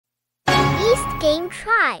Beast Game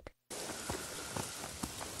Tribe.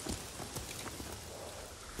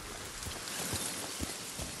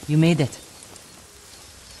 You made it.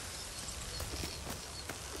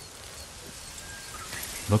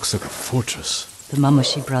 Looks like a fortress. The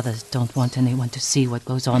Mamushi Brothers don't want anyone to see what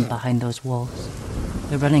goes on behind those walls.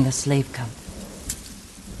 They're running a slave camp.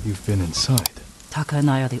 You've been inside. Taka and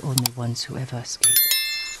I are the only ones who ever escaped.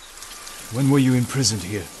 When were you imprisoned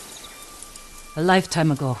here? A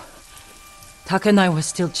lifetime ago. Taka and I were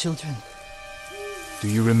still children. Do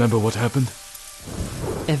you remember what happened?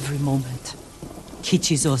 Every moment.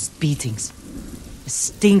 Kichizo's beatings. The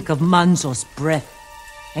stink of Manzo's breath.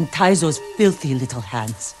 And Taizo's filthy little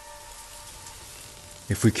hands.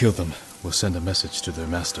 If we kill them, we'll send a message to their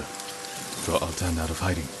master. Draw Altan out of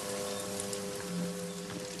hiding.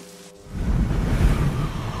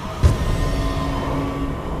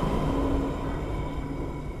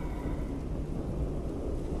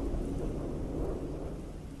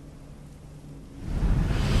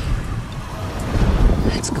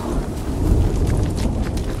 Let's go.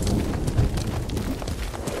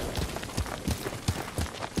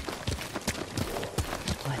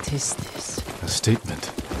 What is this? A statement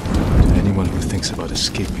to anyone who thinks about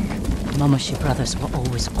escaping. Mamushi Brothers were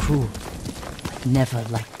always cruel, but never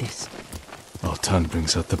like this. Altan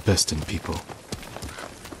brings out the best in people.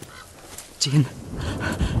 Jin,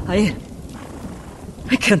 I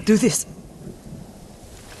can't do this.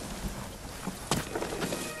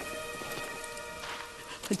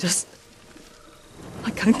 I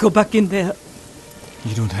can't go back in there.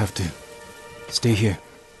 You don't have to. Stay here.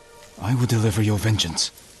 I will deliver your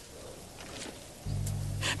vengeance.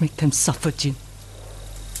 Make them suffer, Jin.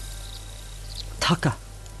 Taka.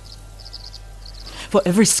 For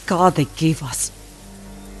every scar they gave us.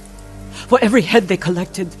 For every head they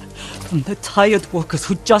collected from the tired workers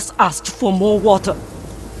who just asked for more water.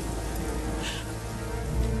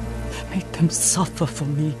 Make them suffer for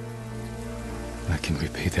me. I can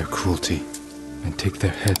repay their cruelty and take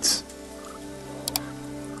their heads.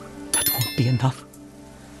 That won't be enough.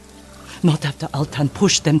 Not after Altan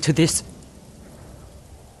pushed them to this.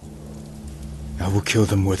 I will kill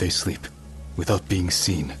them where they sleep, without being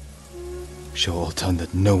seen. Show Altan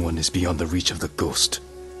that no one is beyond the reach of the ghost.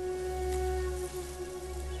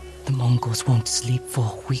 The Mongols won't sleep for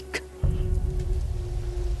a week.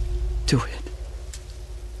 Do it.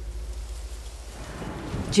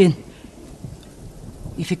 Jin,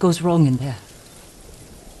 if it goes wrong in there,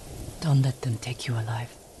 don't let them take you alive.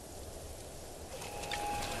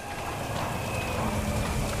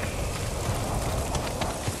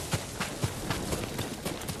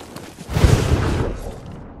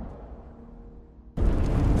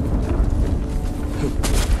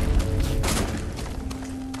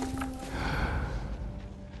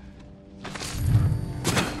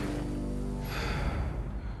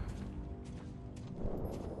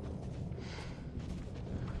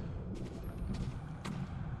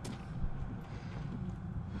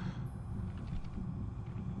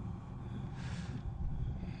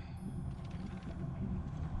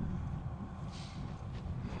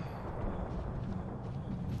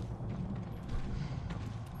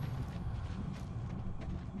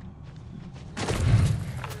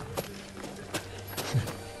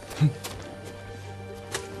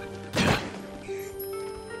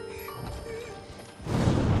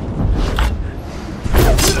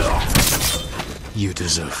 You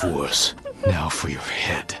deserve worse. Now for your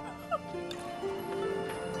head.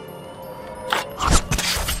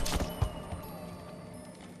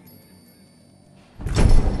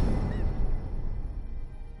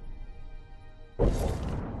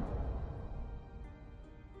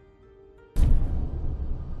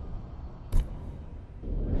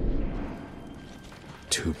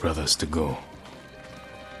 Two brothers to go.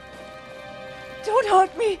 Don't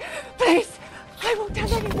hurt me, please. I won't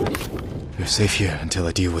tell anyone. You're safe here until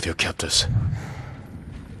I deal with your captors.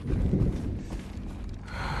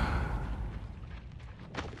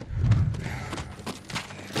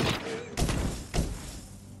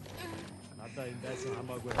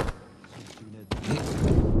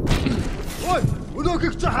 Ой,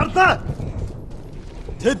 өнөөгч чи харлаа.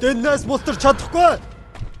 Тэд энэс мултарч чадахгүй.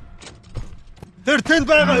 Тэр тэнд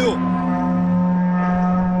байгаа юу?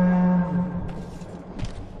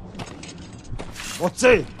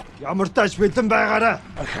 Уцээ, ямар тааш бэлэн байгаарай.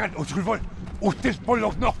 Архан өсгөлбөл үтгэс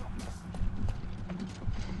болгоно.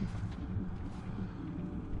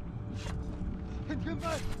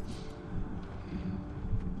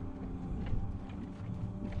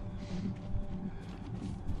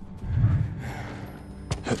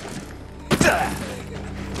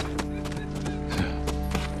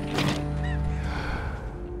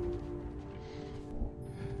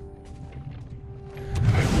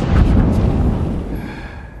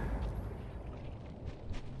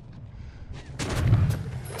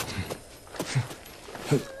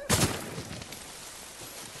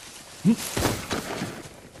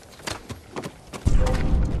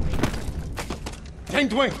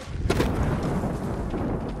 Wing!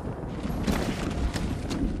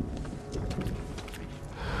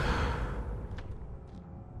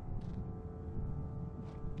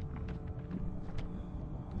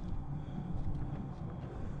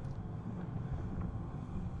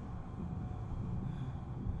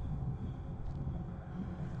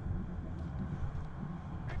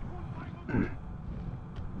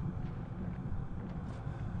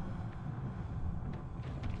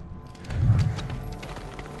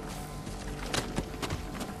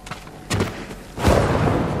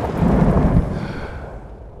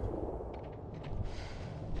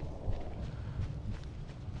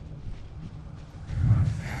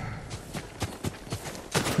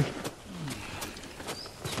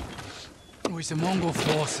 With the Mongol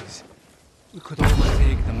forces, we could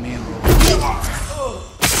overtake the main road.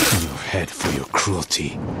 Your head for your cruelty.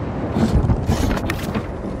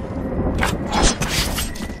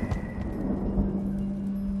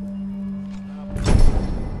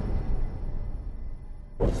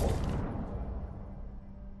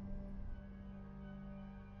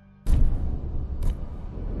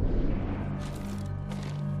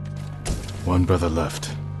 One brother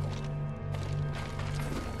left.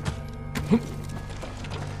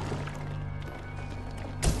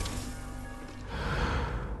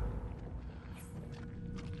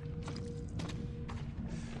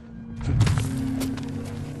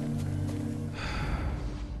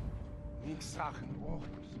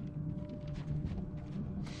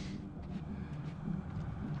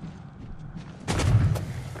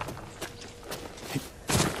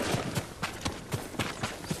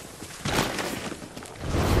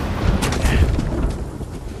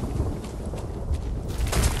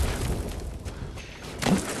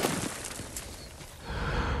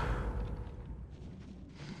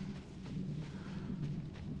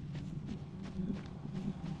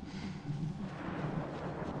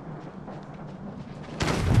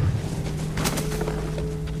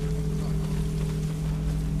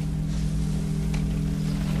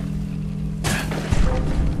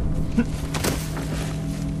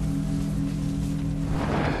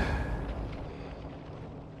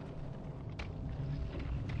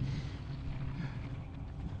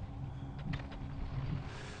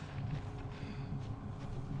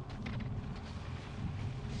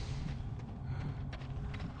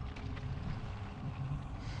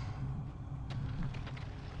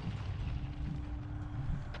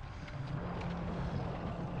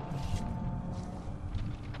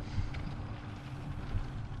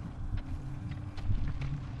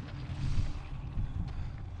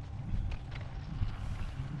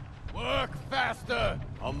 Work faster!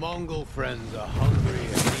 Our Mongol friends are hungry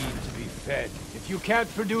and need to be fed. If you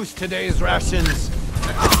can't produce today's rations...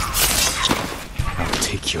 I'll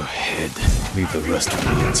take your head. Leave the rest of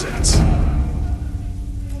the insects.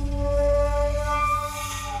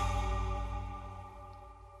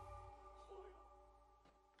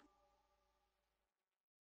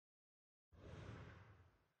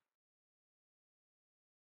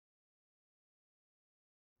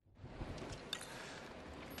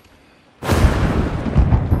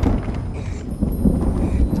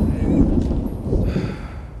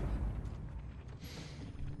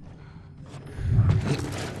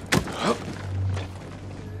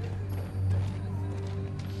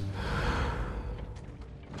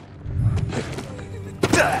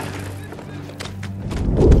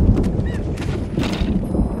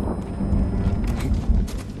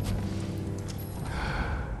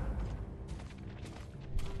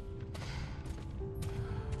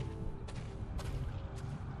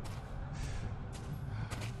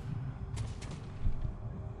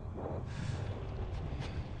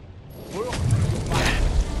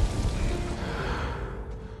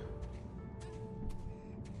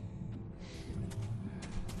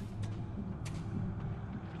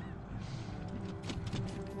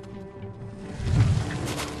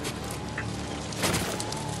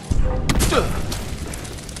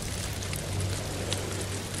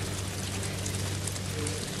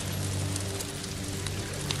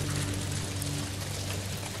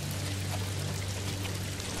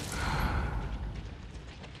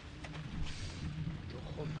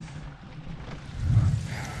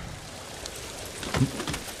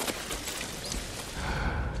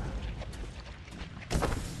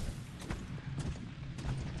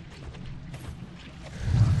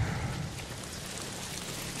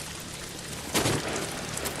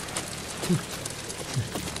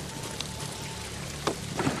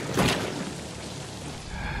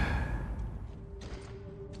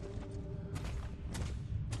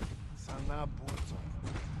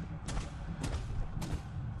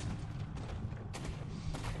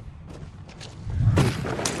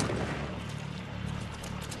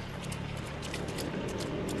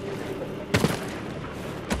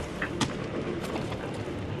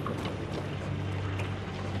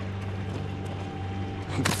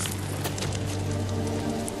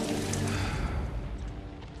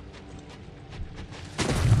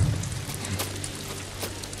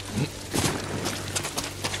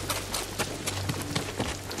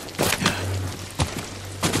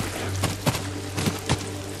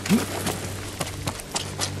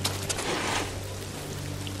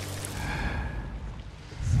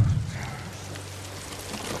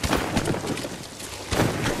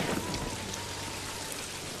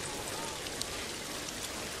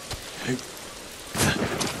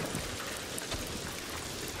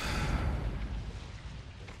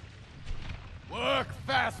 Work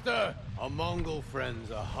faster! Our Mongol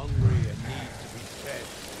friends are hungry and need to be fed.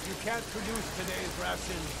 If you can't produce today's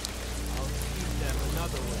rations, I'll feed them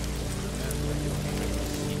another way. And when you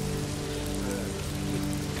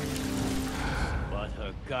but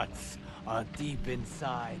her guts are deep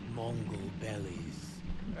inside Mongol bellies.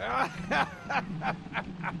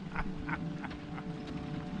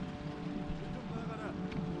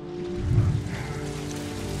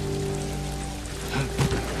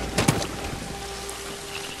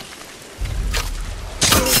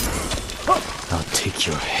 I'll take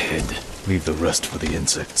your head. Leave the rest for the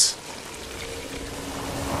insects.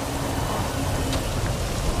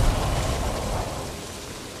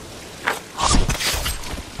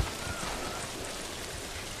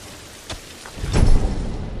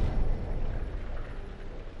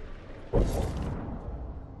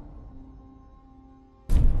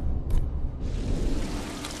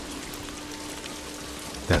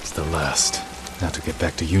 That's the last. Now to get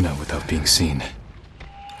back to Yuna without being seen.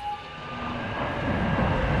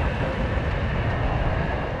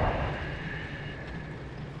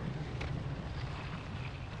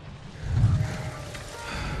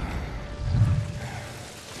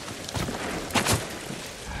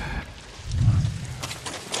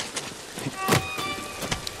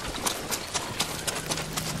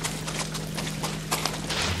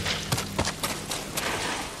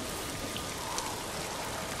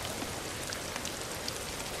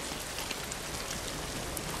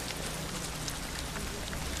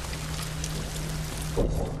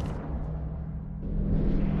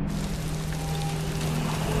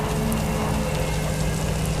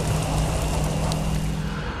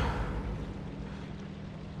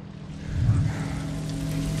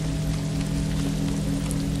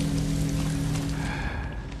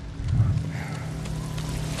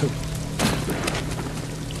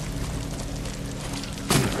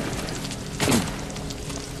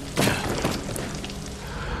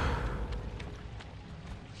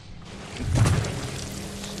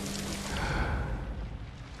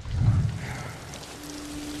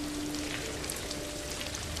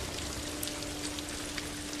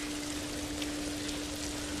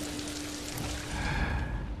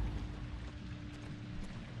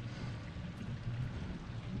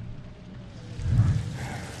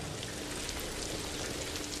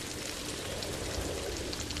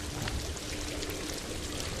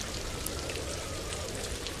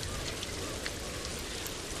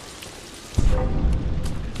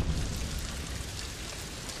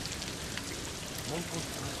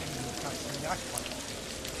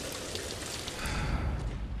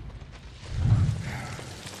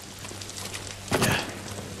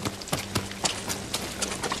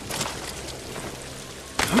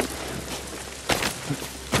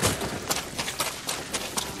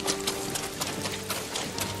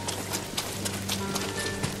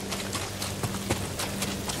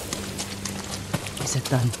 Is it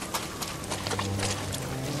done?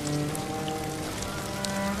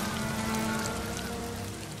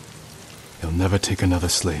 He'll never take another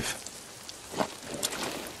slave.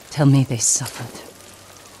 Tell me they suffered.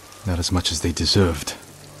 Not as much as they deserved.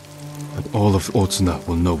 But all of Otsuna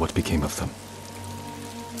will know what became of them.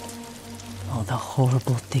 All the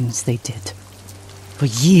horrible things they did. For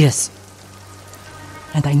years.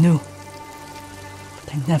 And I knew.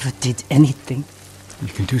 But I never did anything.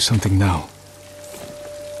 You can do something now.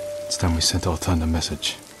 It's time we sent Altan a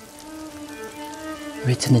message.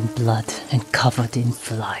 Written in blood and covered in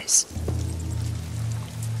flies.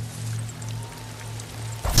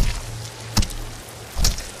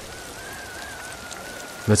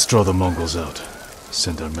 Let's draw the Mongols out.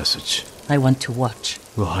 Send our message. I want to watch.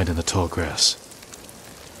 We'll hide in the tall grass.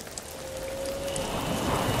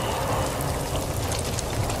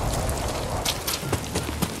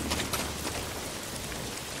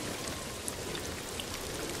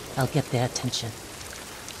 I'll get their attention.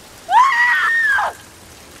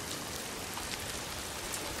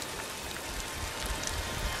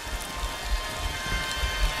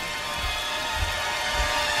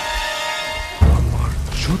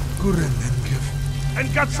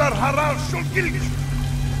 En gatsar harar shulgilgish.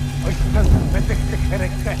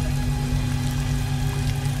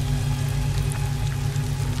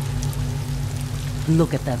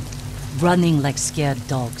 Look at them, running like scared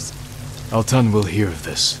dogs. Altan will hear of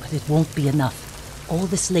this. But it won't be enough. All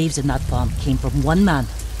the slaves in that farm came from one man,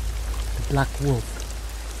 the Black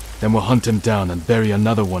Wolf. Then we'll hunt him down and bury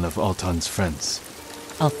another one of Altan's friends.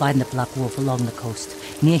 I'll find the Black Wolf along the coast,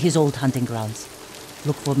 near his old hunting grounds.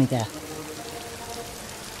 Look for me there.